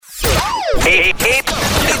Good morning.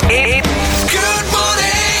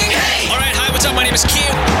 Hey. All right, hi, what's up? My name is Q.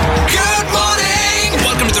 Good morning.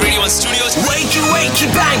 Welcome to the Radio 1 studios. Wakey,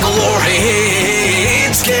 Bangalore. Hey,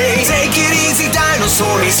 it's Kay. Take it easy,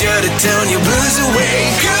 dinosaur. He's here to turn your blues away.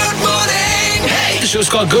 Good morning. Hey. The show's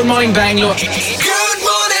called Good Morning Bangalore. Good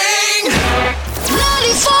morning.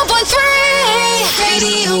 94.3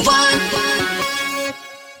 Radio 1.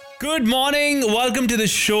 Good morning. Welcome to the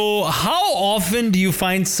show. How often do you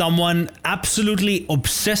find someone absolutely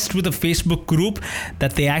obsessed with a Facebook group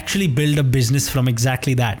that they actually build a business from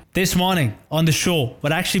exactly that? This morning on the show,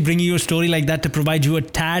 we're actually bringing you a story like that to provide you a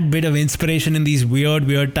tad bit of inspiration in these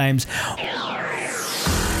weird times.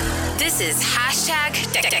 This is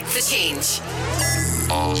hashtag Deck the Change.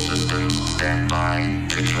 All systems stand by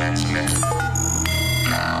to transmit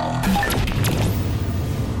now.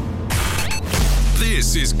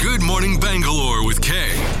 This is Good Morning Bangalore with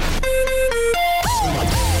Kay.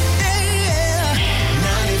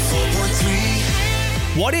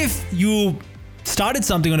 94.3. What if you started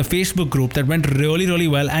something on a Facebook group that went really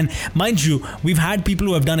well? And mind you, we've had people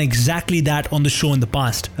who have done exactly that on the show in the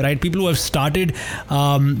past, right? People who have started,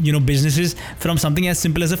 businesses from something as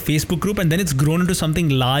simple as a Facebook group, and then it's grown into something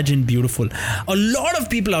large and beautiful. A lot of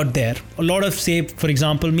people out there, a lot of, say, for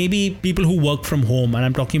example, maybe people who work from home, and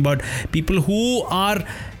I'm talking about people who are,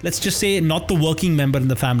 let's just say, not the working member in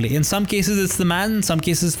the family. In some cases, it's the man, in some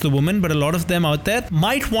cases, it's the woman, but a lot of them out there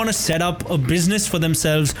might want to set up a business for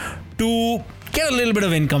themselves to get a little bit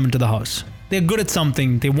of income into the house. They're good at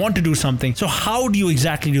something. They want to do something. So how do you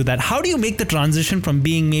exactly do that? How do you make the transition from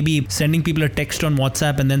being maybe sending people a text on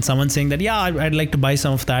WhatsApp and then someone saying that, yeah, I'd like to buy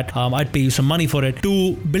some of that. I'd pay you some money for it,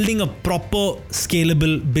 to building a proper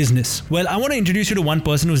scalable business? Well, I want to introduce you to one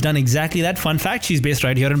person who's done exactly that. Fun fact, she's based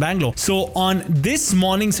right here in Bangalore. So on this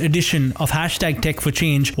morning's edition of hashtag Tech for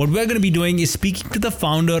Change, what we're going to be doing is speaking to the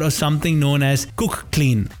founder of something known as Cook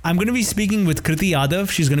Clean. I'm going to be speaking with Kriti Yadav.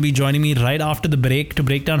 She's going to be joining me right after the break to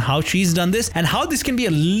break down how she's done this and how this can be a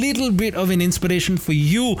little bit of an inspiration for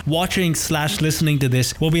you watching/listening to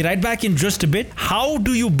this. We'll be right back in just a bit. How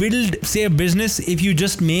do you build, say, a business if you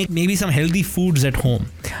just make maybe some healthy foods at home?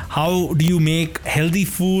 How do you make healthy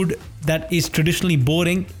food that is traditionally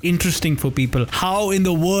boring interesting for people? How in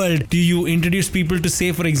the world do you introduce people to,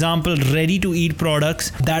 say, for example, ready to eat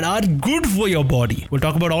products that are good for your body? We'll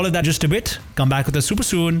talk about all of that just a bit. Come back with us super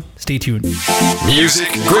soon. Stay tuned.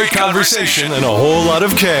 Music, great conversation, and a whole lot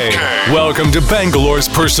of K. Welcome to Bangalore's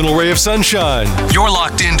personal ray of sunshine. You're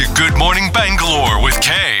locked into Good Morning Bangalore with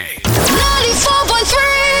K.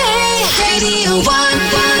 94.3 Radio 1.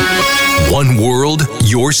 One world,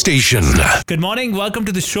 your station. Good morning. Welcome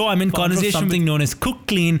to the show. I'm in conversation with something known as Cook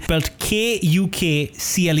Clean, spelled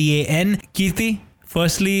Kukclean. Kirti,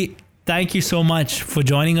 firstly, thank you so much for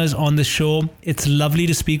joining us on the show. It's lovely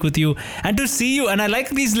to speak with you and to see you. And I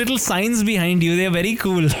like these little signs behind you. They're very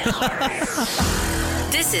cool.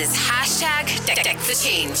 This is hashtag Deck the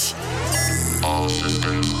Change. All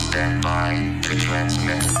systems stand by to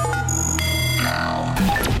transmit now.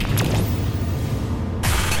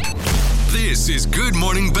 This is Good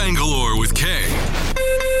Morning Bangalore with K.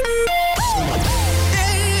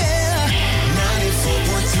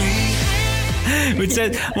 94.3. which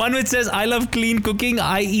says, I love clean cooking.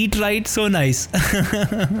 I eat right. So nice.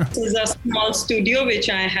 This is a small studio which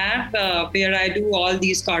I have where I do all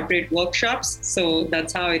these corporate workshops. So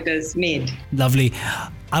that's how it is made. Lovely.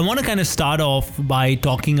 I want to kind of start off by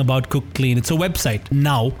talking about Cook Clean. It's a website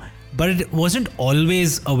now, but it wasn't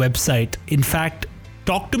always a website. In fact,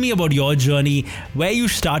 talk to me about your journey, where you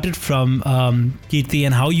started from, Kirti,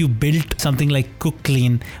 and how you built something like Cook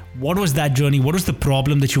Clean. What was that journey? What was the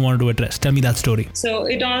problem that you wanted to address? Tell me that story. So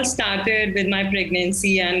it all started with my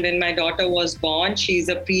pregnancy, and when my daughter was born. She's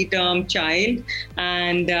a preterm child,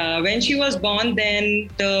 and when she was born, then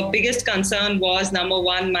the biggest concern was, number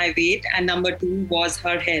one, my weight, and number two was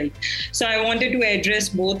her health. So I wanted to address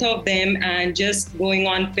both of them, and just going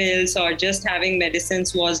on pills or just having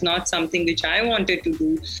medicines was not something which I wanted to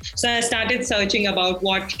do. So I started searching about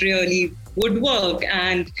what really would work,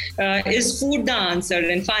 and is food the answer?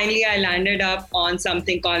 And finally I landed up on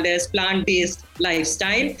something called as plant-based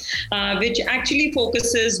lifestyle, which actually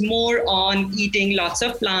focuses more on eating lots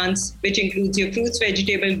of plants, which includes your fruits,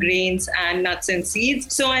 vegetable, grains, and nuts and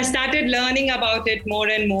seeds. So I started learning about it more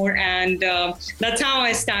and more, and that's how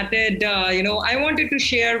I started. I wanted to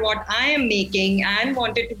share what I am making and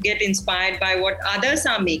wanted to get inspired by what others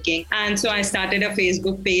are making. And so I started a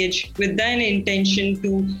Facebook page with the intention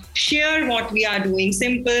to share what we are doing,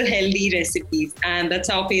 simple, healthy recipes. And that's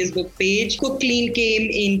how Facebook page Cook Clean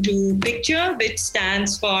came into picture, which which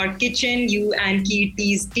stands for Kitchen You and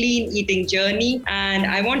Kirti's Clean Eating Journey. And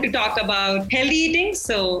I want to talk about healthy eating.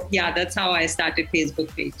 So yeah, that's how I started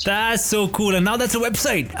Facebook page. That's so cool. And now that's a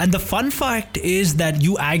website. And the fun fact is that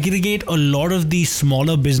you aggregate a lot of these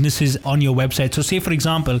smaller businesses on your website. So say, for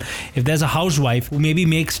example, if there's a housewife who maybe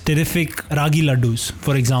makes terrific ragi laddus,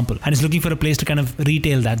 for example, and is looking for a place to kind of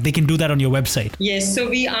retail that, they can do that on your website. Yes, so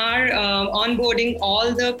we are onboarding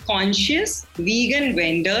all the conscious vegan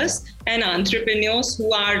vendors and entrepreneurs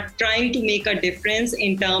who are trying to make a difference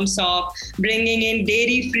in terms of bringing in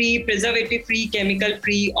dairy-free, preservative-free,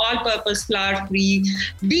 chemical-free, all-purpose flour-free,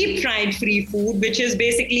 deep-fried-free food, which is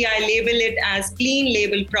basically, I label it as clean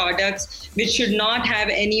label products, which should not have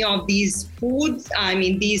any of these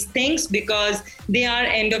these things, because they are,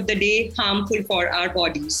 end of the day, harmful for our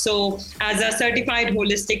bodies. So as a certified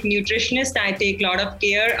holistic nutritionist, I take a lot of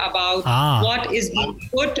care about what is being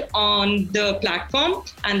put on the platform,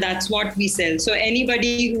 and that's what we sell. So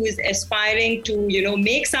anybody who is aspiring to,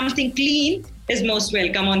 make something clean is most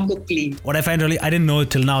welcome on Cook Clean. What I find I didn't know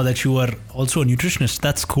till now that you are also a nutritionist.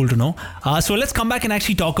 That's cool to know. So let's come back and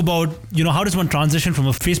actually talk about, how does one transition from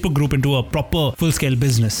a Facebook group into a proper full-scale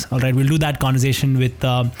business? All right, we'll do that conversation with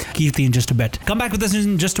Kirti in just a bit. Come back with us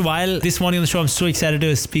in just a while. This morning on the show, I'm so excited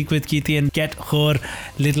to speak with Kirti and get her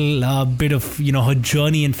little bit of, her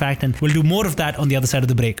journey, in fact, and we'll do more of that on the other side of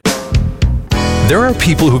the break. There are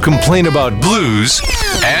people who complain about blues,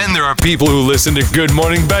 and there are people who listen to Good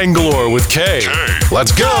Morning Bangalore with Kay.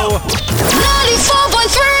 Let's go!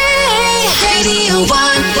 94.3 Radio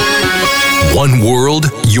 1. One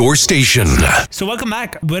world, your station. So welcome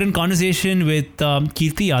back. We're in conversation with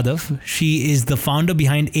Kirti Yadav. She is the founder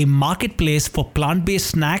behind a marketplace for plant-based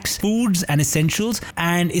snacks, foods and essentials.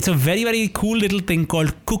 And it's a very, very cool little thing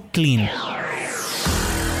called Cook Clean.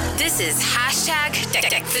 This is hashtag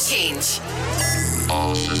Deck the Change.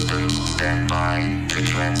 All systems stand by to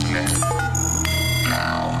transmit.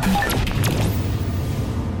 Now.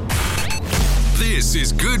 This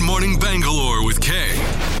is Good Morning Bangalore with Kay.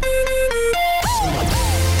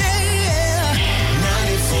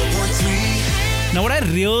 Now, what I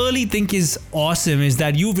really think is awesome is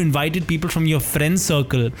that you've invited people from your friend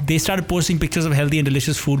circle. They started posting pictures of healthy and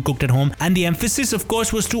delicious food cooked at home. And the emphasis, of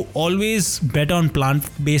course, was to always bet on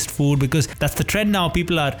plant-based food, because that's the trend now.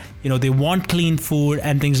 People are, they want clean food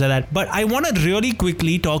and things like that. But I want to really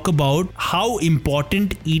quickly talk about how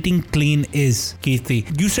important eating clean is,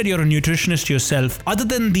 Kirti. You said you're a nutritionist yourself. Other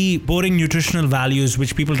than the boring nutritional values,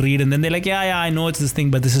 which people read and then they're like, yeah, I know it's this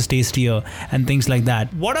thing, but this is tastier and things like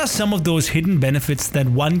that. What are some of those hidden benefits that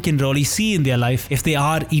one can really see in their life if they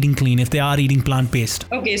are eating clean, if they are eating plant-based?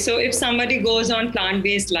 Okay, so if somebody goes on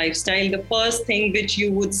plant-based lifestyle, the first thing which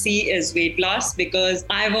you would see is weight loss, because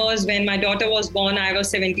when my daughter was born, I was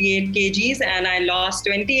 78 kgs and I lost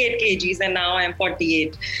 28 kgs and now I'm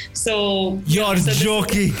 48. So You're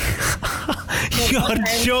joking. You're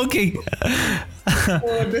joking.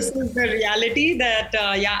 So this is the reality that,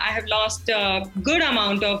 I have lost a good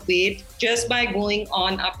amount of weight just by going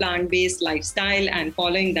on a plant-based lifestyle and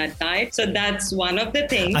following that diet. So that's one of the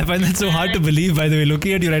things. I find that so hard to believe, by the way.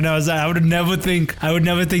 Looking at you right now, I would never think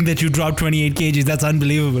that you dropped 28 kgs. That's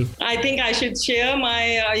unbelievable. I think I should share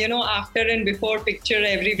my, after and before picture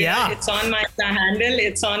everywhere. Yeah. It's on my handle.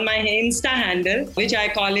 It's on my Insta handle, which I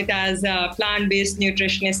call it as plant-based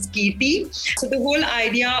nutritionist Kirti. So the whole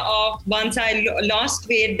idea of once I lost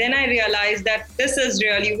weight, then I realized that this is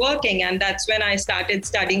really working. And that's when I started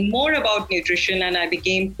studying more about nutrition and I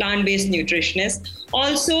became plant-based nutritionist.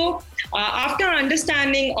 Also, after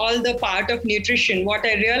understanding all the part of nutrition, what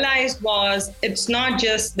I realized was it's not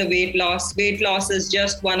just the weight loss. Weight loss is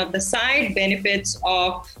just one of the side benefits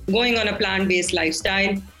of going on a plant-based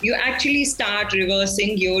lifestyle. You actually start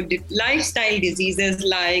reversing your lifestyle diseases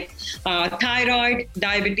like thyroid,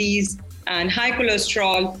 diabetes, and high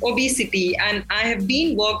cholesterol, obesity. And I have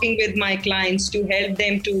been working with my clients to help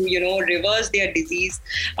them to, reverse their disease,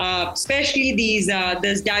 especially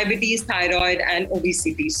this diabetes, thyroid, and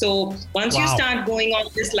obesity. So once you start going on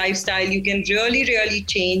this lifestyle, you can really, really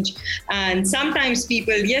change. And sometimes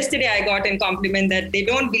yesterday I got a compliment that they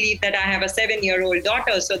don't believe that I have a 7-year-old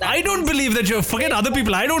daughter. So I don't believe that forget other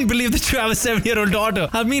people. I don't believe that you have a 7-year-old daughter.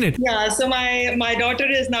 I mean it. Yeah. So my daughter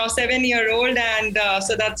is now 7-year-old. And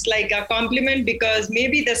so that's like a compliment, because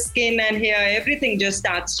maybe the skin and hair, everything just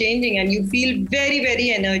starts changing and you feel very,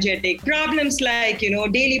 very energetic. Problems like,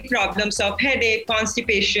 daily problems of headache,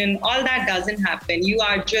 constipation, all that doesn't happen. You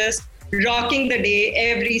are just rocking the day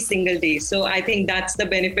every single day. So I think that's the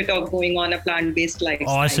benefit of going on a plant-based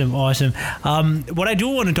lifestyle. Awesome. What I do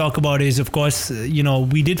want to talk about is, of course,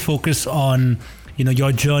 we did focus on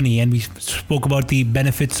your journey, and we spoke about the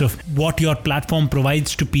benefits of what your platform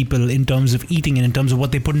provides to people in terms of eating and in terms of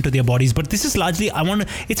what they put into their bodies. But this is largely,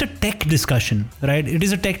 it's a tech discussion, right? It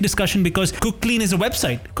is a tech discussion because CookClean is a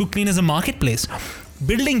website. CookClean is a marketplace.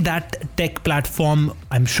 Building that tech platform,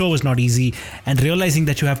 I'm sure, was not easy, and realizing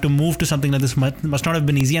that you have to move to something like this must not have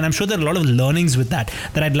been easy. And I'm sure there are a lot of learnings with that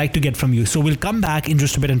I'd like to get from you. So we'll come back in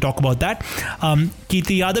just a bit and talk about that.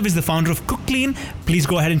 Kirti Yadav is the founder of CookClean. Please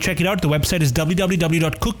go ahead and check it out. The website is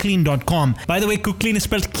www.cookclean.com. By the way, CookClean is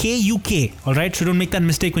spelled K-U-K. All right, so don't make that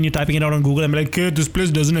mistake when you're typing it out on Google. I'm like, okay, this place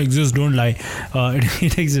doesn't exist. Don't lie.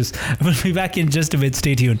 It exists. We'll be back in just a bit.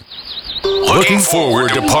 Stay tuned. Looking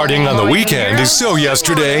forward to partying on the weekend is so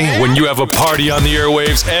yesterday when you have a party on the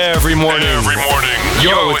airwaves every morning.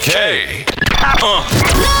 You're with K.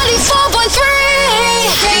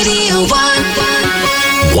 94.3 Radio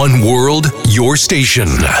 1. One world, your station.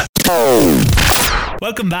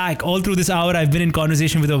 Welcome back. All through this hour, I've been in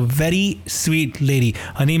conversation with a very sweet lady.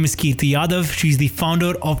 Her name is Kirti Yadav. She's the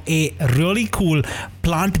founder of a really cool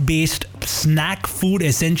plant-based snack food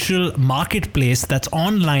essential marketplace that's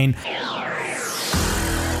online.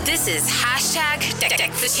 This is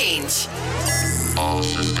Deck the Change. All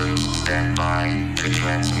systems stand by to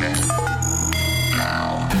transmit.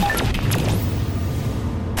 Now.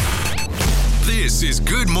 This is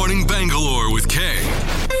Good Morning Bangalore with K.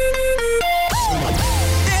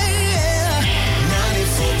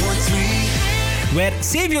 Where,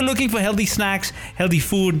 say if you're looking for healthy snacks, healthy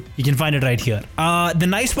food, you can find it right here. The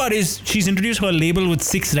nice part is she's introduced her label with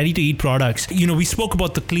 6 ready-to-eat products. We spoke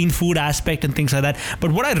about the clean food aspect and things like that.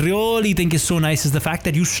 But what I really think is so nice is the fact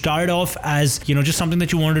that you started off as, just something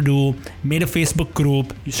that you wanted to do, made a Facebook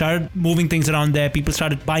group, you started moving things around there, people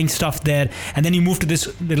started buying stuff there, and then you moved to this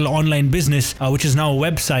little online business, which is now a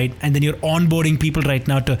website, and then you're onboarding people right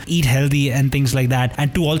now to eat healthy and things like that,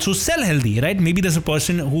 and to also sell healthy, right? Maybe there's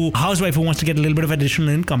a housewife who wants to get a little bit of additional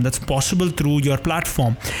income. That's possible through your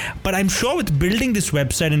platform. But I'm sure with building this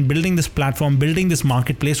website and building this platform, building this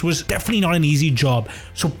marketplace was definitely not an easy job.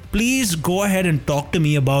 So please go ahead and talk to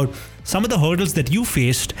me about some of the hurdles that you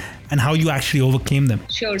faced and how you actually overcame them.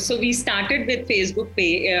 Sure. So we started with Facebook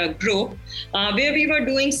group where we were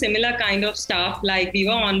doing similar kind of stuff, like we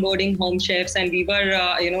were onboarding home chefs and we were,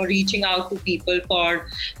 reaching out to people for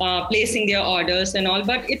placing their orders and all.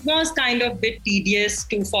 But it was kind of a bit tedious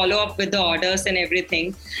to follow up with the orders and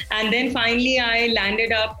everything. And then finally, I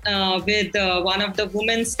landed up with one of the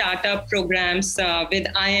women's startup programs with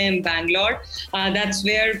IIM Bangalore. That's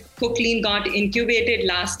where CookClean got incubated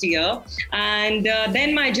last year. And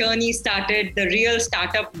then my journey started. The real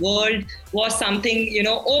startup world was something,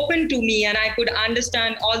 open to me, and I could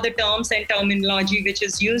understand all the terms and terminology which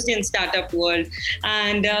is used in startup world.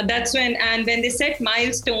 And that's when they set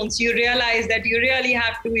milestones, you realize that you really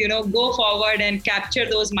have to, go forward and capture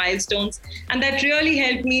those milestones. And that really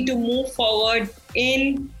helped me to move forward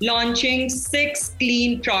in launching 6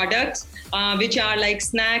 clean products, which are like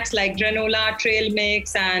snacks like granola, trail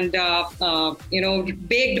mix, and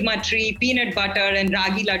baked matri, peanut butter, and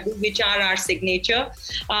ragi laddu, which are our signature.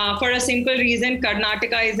 For a simple reason,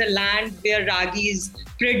 Karnataka is a land where ragi is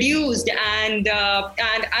produced, and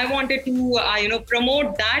I wanted to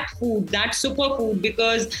promote that food, that superfood,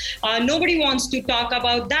 because nobody wants to talk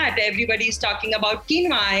about that. Everybody is talking about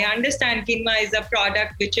quinoa. I understand quinoa is a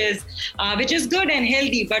product which is good and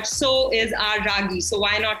healthy, but so is our ragi. So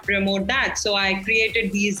why not promote that? So I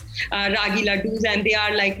created these ragi laddus, and they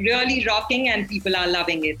are like really rocking, and people are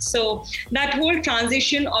loving it. So that whole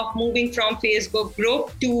transition of moving from Facebook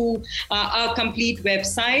group to a complete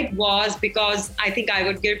website was because I think I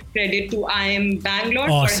would give credit to IIM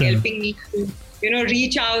Bangalore for helping me to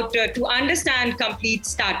reach out to understand complete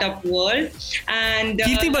startup world. And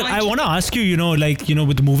Kirti, but I want to ask you,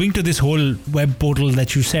 with moving to this whole web portal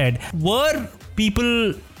that you said, were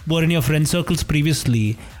in your friend circles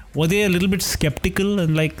previously, were they a little bit skeptical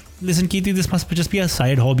and like, listen, Kirti, this must just be a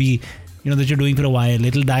side hobby, that you're doing for a while,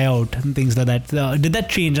 it'll die out and things like that. Did that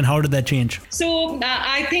change, and how did that change? So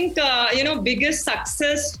I think, biggest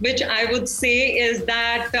success, which I would say, is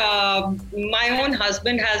that my own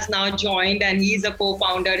husband has now joined, and he's a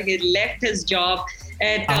co-founder. He left his job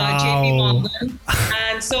at JP Morgan.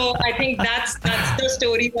 And so I think that's the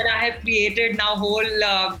story that I have created now.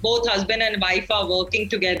 Both husband and wife are working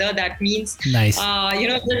together. That means, nice.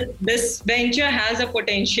 This venture has a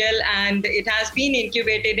potential, and it has been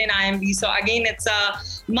incubated in IMB. So again, it's a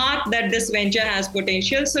mark that this venture has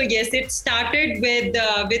potential. So yes, it started with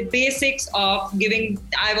basics of giving.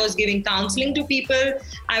 I was giving counseling to people.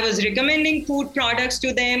 I was recommending food products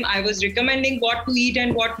to them. I was recommending what to eat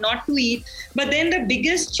and what not to eat. But then the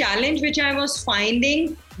biggest challenge which I was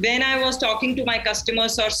finding when I was talking to my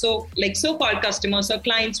customers or so-called customers or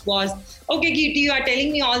clients was, okay, Kirti, you are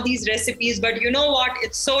telling me all these recipes, but you know what?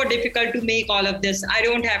 It's so difficult to make all of this. I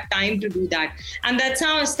don't have time to do that. And that's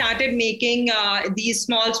how I started making these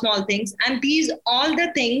small things. And all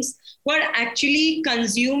the things were actually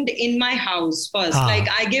consumed in my house first. Like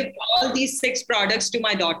I give all these 6 products to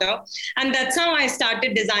my daughter. And that's how I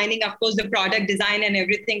started designing. Of course, the product design and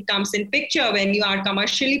everything comes in picture when you are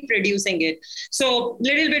commercially producing it. So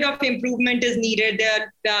little bit of improvement is needed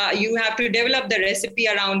there. You have to develop the recipe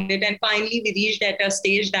around it. And finally, we reached at a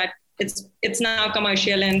stage that it's now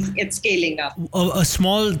commercial and it's scaling up. A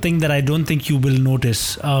small thing that I don't think you will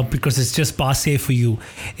notice because it's just passé for you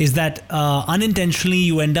is that unintentionally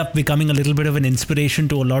you end up becoming a little bit of an inspiration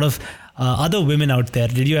to a lot of other women out there.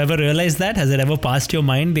 Did you ever realize that? Has it ever passed your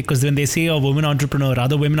mind? Because when they say a woman entrepreneur,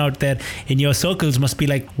 other women out there in your circles must be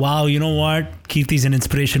like, wow, you know what? Kirti's an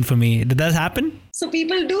inspiration for me. Did that happen? So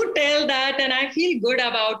people do tell that, and I feel good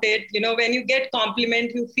about it. You know, when you get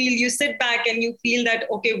compliment, you sit back and you feel that,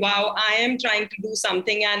 okay, wow, I am trying to do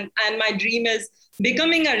something and my dream is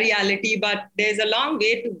becoming a reality, but there's a long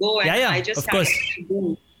way to go. And I just have to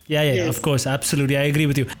do. Yeah, yes. Of course. Absolutely. I agree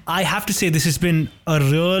with you. I have to say this has been a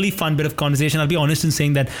really fun bit of conversation. I'll be honest in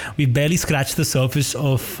saying that we barely scratched the surface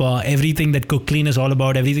of everything that Cook Clean is all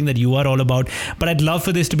about, everything that you are all about. But I'd love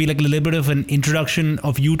for this to be like a little bit of an introduction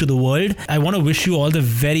of you to the world. I want to wish you all the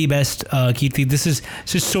very best, Kirti. This is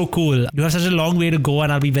so cool. You have such a long way to go,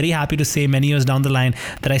 and I'll be very happy to say many years down the line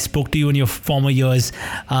that I spoke to you in your former years.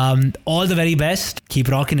 All the very best. Keep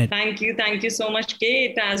rocking it. Thank you. Thank you so much,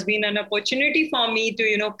 Kate. It has been an opportunity for me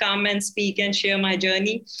to, come and speak and share my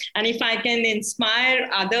journey. And if I can inspire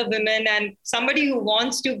other women and somebody who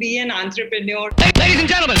wants to be an entrepreneur. Ladies and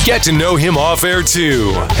gentlemen, get to know him off air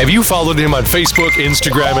too. Have you followed him on Facebook,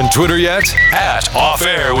 Instagram, and Twitter yet? At Off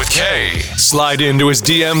Air with K. Slide into his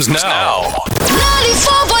DMs now.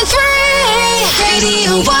 94.3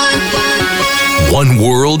 Radio 1. One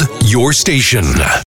world, your station.